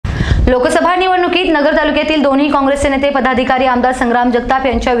लोकसभा निवडणुकीत नगर तालुक्यातील दोन्ही काँग्रेसचे नेते पदाधिकारी आमदार संग्राम जगताप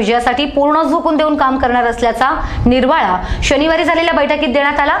यांच्या विजयासाठी पूर्ण झोकून देऊन काम करणार असल्याचा निर्वाळा शनिवारी झालेल्या बैठकीत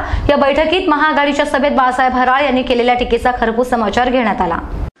देण्यात आला। या बैठकीत महाआघाडीच्या सभेत बाळासाहेब हराळ यांनी केलेल्या टीकेचा खरपूस समाचार घेण्यात आला।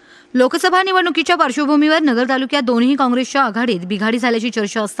 लोकसभा निवडणुकीच्या पार्श्वभूमीवर नगर तालुक्यात दोन्ही काँग्रेसच्या आघाडीत बिघाडी झाल्याची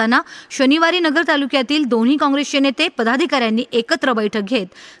चर्चा असताना शनिवारी नगर तालुक्यातील दोन्ही काँग्रेसचे नेते पदाधिकाऱ्यांनी एकत्र बैठक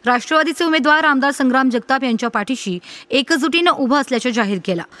घेत राष्ट्रवादीचे उमेदवार आमदार संग्राम जगताप यांच्या पाठीशी एकजुटीने उभं असल्याचे जाहीर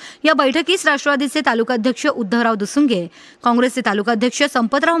केला। या बैठकीस राष्ट्रवादीचे तालुकाध्यक्ष उद्धवराव दुसुंगे, काँग्रेसचे तालुकाध्यक्ष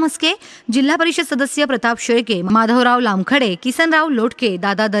संपतराव म्हस्के, जिल्हा परिषद सदस्य प्रताप शेळके, माधवराव लामखडे, किसनराव लोटके,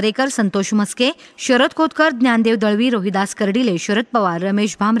 दादा दरेकर, संतोष म्हस्के, शरद खोतकर, ज्ञानदेव दळवी, रोहिदास कर्डिले, शरद पवार,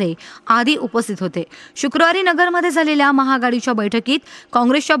 रमेश भामरे आदी उपस्थित होते। शुक्रवारी नगरमध्ये झालेल्या महाआघाडीच्या बैठकीत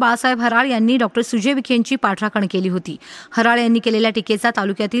काँग्रेसच्या बाळासाहेब हराळ यांनी डॉक्टर सुजय विखेंची पाठराखण केली होती। हराळ यांनी केलेल्या टीकेचा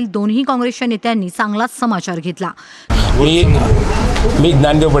तालुक्यातील दोन्ही काँग्रेसच्या नेत्यांनी चांगलाच समाचार घेतला। मी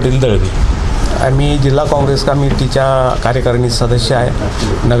ज्ञानदेव पाटील दळवी, आम्ही जिल्हा काँग्रेस कमिटीच्या कार्यकारिणी सदस्य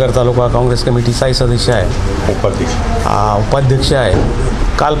आहे, नगर तालुका काँग्रेस कमिटीचाही सदस्य आहे, उपाध्यक्ष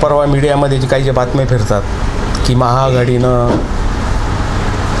आहे। काल परवा मीडियामध्ये जे काही बातम्या फिरतात की महाआघाडीनं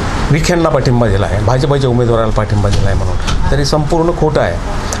विखेंना पाठिंबा दिला आहे, भाजपच्या उमेदवाराला पाठिंबा दिला आहे म्हणून, तरी संपूर्ण खोटं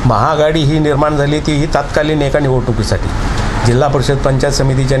आहे। महाआघाडी ही निर्माण झाली ती ही तात्कालीन एका निवडणुकीसाठी, जिल्हा परिषद पंचायत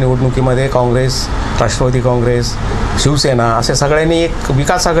समितीच्या निवडणुकीमध्ये काँग्रेस, राष्ट्रवादी काँग्रेस, शिवसेना असे सगळ्यांनी एक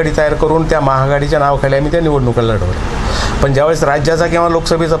विकास आघाडी तयार करून त्या महाआघाडीच्या नावाखाली आम्ही त्या निवडणुका लढवल्या। पण ज्यावेळेस राज्याचा किंवा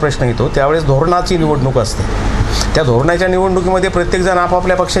लोकसभेचा प्रश्न येतो त्यावेळेस धोरणाची निवडणूक असते। त्या धोरणाच्या निवडणुकीमध्ये प्रत्येकजण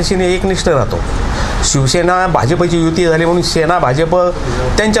आपापल्या पक्षाशी एकनिष्ठ राहतो। शिवसेना भाजपची युती झाली म्हणून सेना भाजप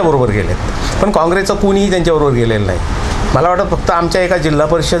त्यांच्याबरोबर गेलेत, पण काँग्रेसचं कोणीही त्यांच्याबरोबर गेलेलं नाही। मला वाटतं फक्त आमच्या एका जिल्हा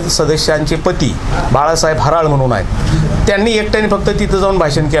परिषद सदस्यांचे पती बाळासाहेब हराळ म्हणून आहेत, त्यांनी एकट्याने फक्त तिथं जाऊन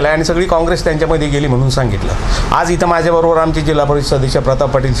भाषण केलं आहे आणि सगळी काँग्रेस त्यांच्यामध्ये गेली म्हणून सांगितलं। आज इथं माझ्याबरोबर आमचे जिल्हा परिषद सदस्य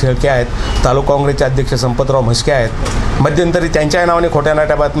प्रताप पाटील शेळके आहेत, तालुका काँग्रेसचे अध्यक्ष संपतराव म्हस्के आहेत। मध्यंतरी त्यांच्या नावाने खोट्या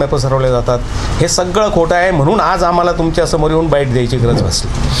नाट्या बातम्या पसरवल्या जातात, हे सगळं खोटं आहे म्हणून आज आम्हाला तुमच्यासमोर येऊन बाईट द्यायची गरज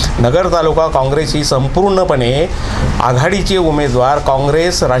भासली। नगर तालुका काँग्रेस ही संपूर्णपणे आघाडीचे उमेदवार,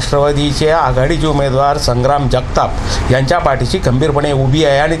 काँग्रेस राष्ट्रवादीचे आघाडीचे उमेदवार संग्राम जगताप यांच्या पाठीशी खंबीरपणे उभी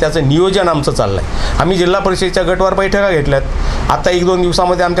आहे आणि त्याचं नियोजन आमचं चाललं आहे। आम्ही जिल्हा परिषदेच्या गटवार बैठका घेतल्यात, आता 1-2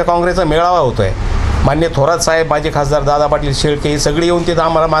 दिवसामध्ये आमच्या काँग्रेसचा मेळावा होतो आहे। मान्य थोरात साहेब, माजी खासदार दादा पाटील शेळके हे सगळे येऊन तिथं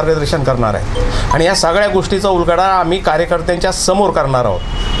आम्हाला मार्गदर्शन करणार आहेत आणि या सगळ्या गोष्टीचा उलगडा आम्ही कार्यकर्त्यांच्या समोर करणार आहोत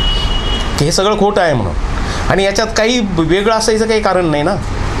की हे सगळं खोटं आहे म्हणून। आणि याच्यात काही वेगळं असायचं काही कारण नाही ना।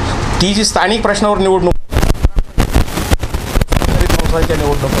 ती जी स्थानिक प्रश्नावर निवडणूक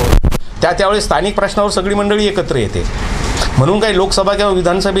त्यावेळेस स्थानिक प्रश्नावर सगळी मंडळी एकत्र येते, म्हणून काही लोकसभा किंवा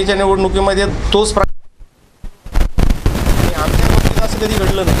विधानसभेच्या निवडणुकीमध्ये तोच आमच्या बाबतीत असं कधी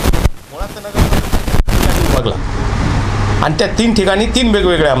घडलं नाही। मुळात नगर बघला आणि त्या 3 ठिकाणी 3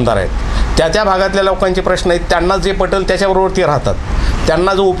 वेगवेगळे आमदार आहेत। त्या भागातल्या लोकांचे प्रश्न आहेत, त्यांना जे पटेल त्याच्याबरोबर ते राहतात,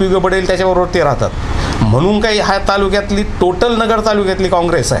 त्यांना जो उपयोगी पडेल त्याच्याबरोबर ते राहतात। म्हणून काही ह्या तालुक्यातली टोटल नगर तालुक्यातली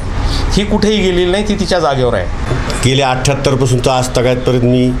काँग्रेस आहे ही कुठेही गेलेली नाही, ती तिच्या जागेवर आहे। गेल्या 78 तर आज तगायतपर्यंत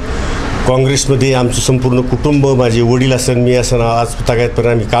मी काँग्रेसमध्ये आमचं संपूर्ण कुटुंब, माझे वडील असेल, मी असं आज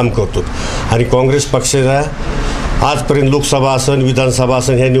तगायतपर्यंत आम्ही काम करतो आणि काँग्रेस पक्षाला आजपर्यंत लोकसभा असन, विधानसभा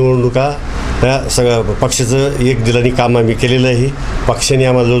असन, ह्या निवडणुका ह्या सगळ्या पक्षाचं एक दिलानी काम आम्ही केलेलं आहे। पक्षाने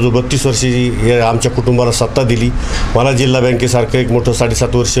आम्हाला जवळजवळ 32 वर्षी आमच्या कुटुंबाला सत्ता दिली। मला जिल्हा बँकेसारखं एक मोठं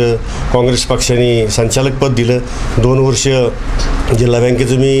 7.5 वर्ष काँग्रेस पक्षाने संचालकपद दिलं, 2 वर्ष जिल्हा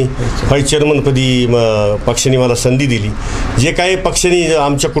बँकेचं मी व्हाईस चेअरमनपदी पक्षाने मला संधी दिली। जे काही पक्षाने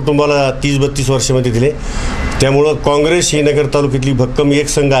आमच्या कुटुंबाला 30-32 वर्षामध्ये दिले, त्यामुळं काँग्रेस ही नगर तालुक्यातली भक्कम एक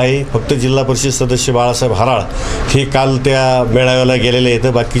संघ आहे। फक्त जिल्हा परिषद सदस्य बाळासाहेब हराळ हे काल त्या मेळाव्याला गेलेले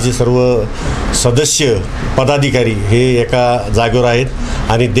आहेत, बाकीचे सर्व सदस्य पदाधिकारी हे एका जागेवर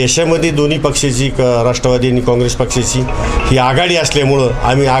आहेत आणि देशामध्ये दोन्ही पक्षाची, राष्ट्रवादी आणि काँग्रेस पक्षाची ही आघाडी असल्यामुळं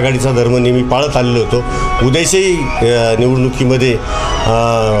आम्ही आघाडीचा धर्म नेहमी पाळत आलेलो होतो। उद्याच्याही निवडणुकीमध्ये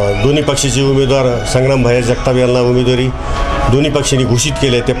दोन्ही पक्षाचे उमेदवार संग्राम भाया जगताप यांना उमेदवारी दोन्ही पक्षांनी घोषित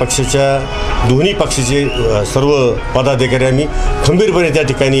केले। त्या पक्षाच्या दोन्ही पक्षाचे सर्व पदाधिकारी आम्ही खंबीरपणे त्या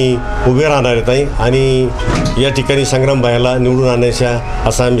ठिकाणी उभे राहणार आहेत आणि या ठिकाणी संग्राम भायाला निवडून आणण्याच्या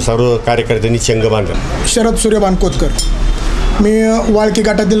असा आम्ही सर्व कार्यकर्त्यांनी चंग बांधला। शरद सूर्यभान खोतकर, मी वाळकी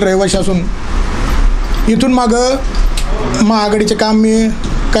घाटातील रहिवासी असून इथून मागं महाआघाडीचे काम मी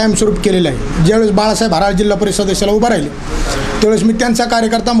कायमस्वरूप केलेलं आहे। ज्यावेळेस बाळासाहेब हराळ जिल्हा परिषद सदस्याला उभा राहिले त्यावेळेस मी त्यांचा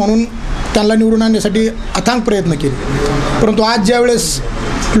कार्यकर्ता म्हणून त्यांना निवडून आणण्यासाठी अथांग प्रयत्न केले, परंतु आज ज्यावेळेस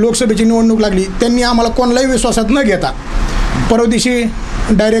लोकसभेची निवडणूक लागली त्यांनी आम्हाला कोणालाही विश्वासात न घेता परवा दिवशी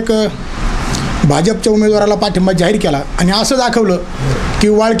डायरेक्ट भाजपच्या उमेदवाराला पाठिंबा जाहीर केला आणि असं दाखवलं की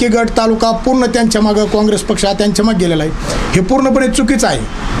वाळकी गट तालुका पूर्ण त्यांच्या मागं, काँग्रेस पक्ष त्यांच्या मागे गेलेला आहे। हे पूर्णपणे चुकीचं आहे।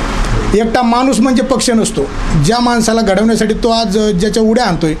 एकटा माणूस म्हणजे पक्ष नसतो. ज्या माणसाला घडवण्यासाठी तो आज ज्याच्या उड्या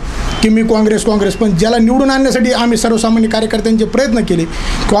आणतोय की मी काँग्रेस पण ज्याला निवडून आणण्यासाठी आम्ही सर्वसामान्य कार्यकर्त्यांचे प्रयत्न केले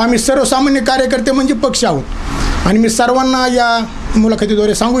किंवा आम्ही सर्वसामान्य कार्यकर्ते म्हणजे पक्ष आहोत. आणि मी सर्वांना या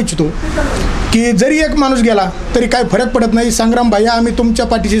मुलाखतीद्वारे सांगू इच्छितो की जरी एक माणूस गेला तरी काही फरक पडत नाही. संग्राम भैया, आम्ही तुमच्या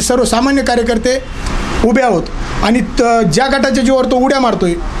पाठीशी सर्वसामान्य कार्यकर्ते उभे आहोत. आणि ज्या गटाच्या जीवावर तो उड्या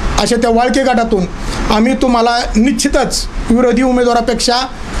मारतोय अशा त्या वाळके गटातून आम्ही तुम्हाला निश्चितच विरोधी उमेदवारापेक्षा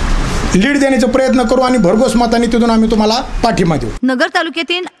लीड देण्याचा प्रयत्न करू आणि भरघोस मतांनी तिथून आम्ही तुम्हाला पाठिंबा देऊ. नगर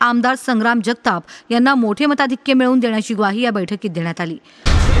तालुक्यातील आमदार संग्राम जगताप यांना मोठे मताधिक्य मिळवून देण्याची ग्वाही या बैठकीत देण्यात आली.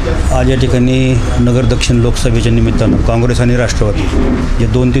 आज या ठिकाणी नगर दक्षिण लोकसभेच्या निमित्तानं काँग्रेस आणि राष्ट्रवादी जे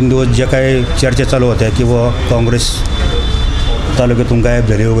 2-3 दिवस ज्या काही चर्चा चालू होत्या किंवा काँग्रेस तालुक्यातून गायब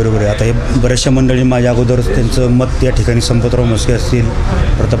झाले वगैरे आता हे बऱ्याचशा मंडळी माझ्या अगोदर त्यांचं मत या ठिकाणी संपतराव म्हस्के असतील,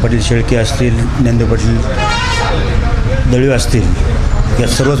 प्रताप पाटील शेळके असतील, ज्ञानदेव पाटील दळवे असतील, या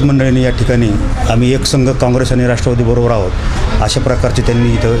सर्वच मंडळींनी या ठिकाणी आम्ही एक संघ काँग्रेस आणि राष्ट्रवादी बरोबर आहोत अशा प्रकारचे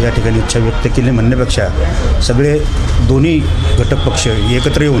त्यांनी इथं या ठिकाणी इच्छा व्यक्त केली म्हणण्यापेक्षा सगळे दोन्ही घटक पक्ष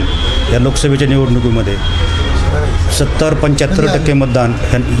एकत्र येऊन या लोकसभेच्या निवडणुकीमध्ये 70-75% मतदान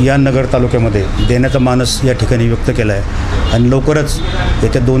या नगर तालुक्यामध्ये देण्याचा मानस या ठिकाणी व्यक्त केला आहे. आणि लवकरच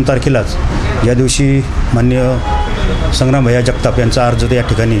येत्या 2 तारखेलाच या दिवशी माननीय संग्राम भैया जगताप यांचा अर्ज या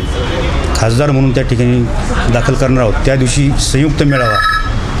ठिकाणी खासदार म्हणून त्या ठिकाणी दाखल करणार आहोत. त्या दिवशी संयुक्त मेळावा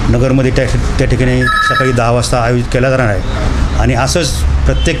नगरमध्ये त्या ठिकाणी सकाळी 10 वाजता आयोजित केला जाणार आहे. आणि असंच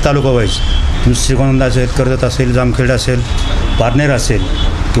प्रत्येक तालुका वाईज श्रीगोंदा असेल, कर्जत असेल, जामखेड असेल, पारनेर असेल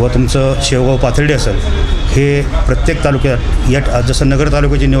किंवा तुमचं शेवगाव पाथर्डी असेल, हे प्रत्येक तालुक्यात या जसं नगर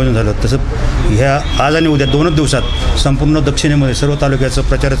तालुक्याचे नियोजन झालं तसं ह्या आज आणि उद्या 2च दिवसात संपूर्ण दक्षिणेमध्ये सर्व तालुक्याचं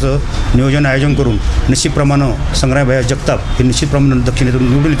प्रचाराचं नियोजन आयोजन करून निश्चितप्रमाणे संग्राम भैया जगताप हे निश्चितप्रमाणे दक्षिणेतून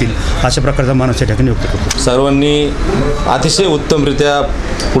निवडून येतील अशा प्रकारचा मानस या ठिकाणी व्यक्त करतो. सर्वांनी अतिशय उत्तमरित्या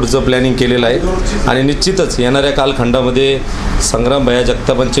पुढचं प्लॅनिंग केलेलं आहे आणि निश्चितच येणाऱ्या कालखंडामध्ये संग्राम भैया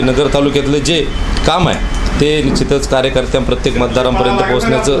जगतापांचे नगर तालुक्यातलं जे काम आहे ते निश्चितच कार्यकर्त्यां प्रत्येक मतदारांपर्यंत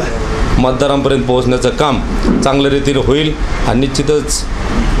पोहोचण्याचं काम चांगल्या रीतीने होईल. आणि निश्चितच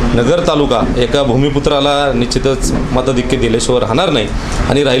नगर तालुका एका भूमिपुत्राला निश्चितच मताधिक्य दिल्याशिवाय राहणार नाही.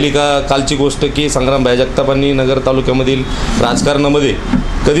 आणि राहिली का कालची गोष्ट की संग्राम भैया जगतापांनी नगर तालुक्यामधील राजकारणामध्ये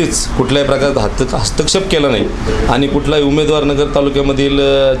कधीच कुठल्याही प्रकारचा हस्तक्षेप केला नाही आणि कुठलाही उमेदवार नगर तालुक्यामधील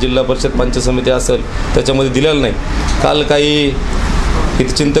जिल्हा परिषद पंचायत समिती असेल त्याच्यामध्ये दिलेला नाही. काल काही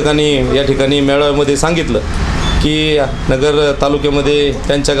हितचिंतकांनी या ठिकाणी मेळाव्यामध्ये सांगितलं की नगर तालुक्यामध्ये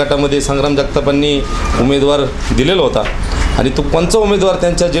त्यांच्या गटामध्ये संग्राम जगतापांनी उमेदवार दिलेला होता आणि तो कोणचा उमेदवार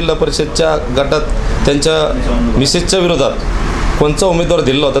त्यांच्या जिल्हा परिषदच्या गटात त्यांच्या मिसेसच्या विरोधात कोणचा उमेदवार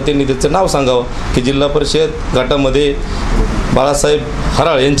दिलेला होता त्यांनी त्याचं नाव सांगावं की जिल्हा परिषद गटामध्ये बाळासाहेब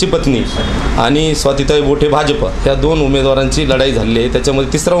हराळ यांची पत्नी आणि स्वातीताई बोठे भाजप ह्या 2 उमेदवारांची लढाई झालेली आहे.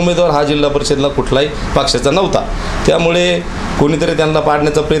 त्याच्यामध्ये 3रा उमेदवार हा जिल्हा परिषदला कुठलाही पक्षाचा नव्हता. त्यामुळे कोणीतरी त्यांना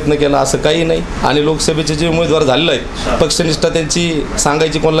पाडण्याचा प्रयत्न केला असं काही नाही. आणि लोकसभेचे जे उमेदवार झालेले आहेत पक्षनिष्ठा त्यांची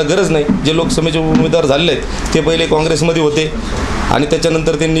सांगायची कोणाला गरज नाही. जे लोकसभेचे उमेदवार झालेले आहेत ते पहिले काँग्रेसमध्ये होते आणि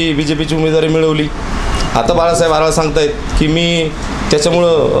त्याच्यानंतर त्यांनी BJPची उमेदवारी मिळवली. आता बाळासाहेब हराळ सांगतायत की मी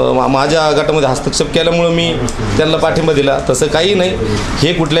त्याच्यामुळं माझ्या गटामध्ये हस्तक्षेप केल्यामुळं मी त्यांना पाठिंबा दिला. तसं काही नाही.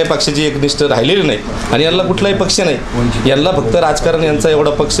 हे कुठल्याही पक्षाची एकनिष्ठ राहिलेली नाही आणि यांना कुठलाही पक्ष नाही. यांना फक्त राजकारण यांचा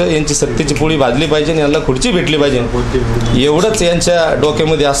एवढा पक्ष यांची सत्तेची पोळी भाजली पाहिजे आणि यांना खुर्ची भेटली पाहिजे एवढंच यांच्या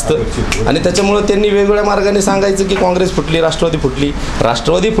डोक्यामध्ये असतं. आणि त्याच्यामुळं त्यांनी वेगवेगळ्या मार्गाने सांगायचं की काँग्रेस फुटली,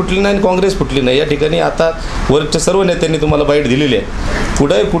 राष्ट्रवादी फुटली नाही आणि काँग्रेस फुटली नाही. या ठिकाणी आता वरच्या सर्व नेत्यांनी तुम्हाला बाईट दिलेली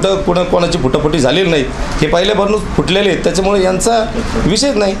आहे. कुठं कोणाची फुटाफुटी झालेली नाही. हे पहिल्यापासून फुटलेले आहेत त्याच्यामुळे यांचा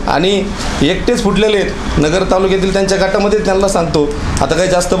विषयच नाही आणि एकटेच फुटलेले आहेत नगर तालुक्यातील त्यांच्या गटामध्ये. त्यांना सांगतो आता काही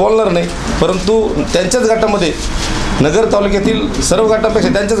जास्त बोलणार नाही परंतु त्यांच्याच गटामध्ये नगर तालुक्यातील सर्व गटांपेक्षा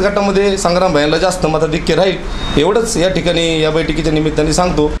त्यांच्याच गटामध्ये संग्राम भैयांना जास्त मताधिक्य राहील एवढंच या ठिकाणी या बैठकीच्या निमित्ताने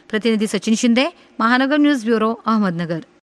सांगतो. प्रतिनिधी सचिन शिंदे, महानगर न्यूज ब्युरो, अहमदनगर.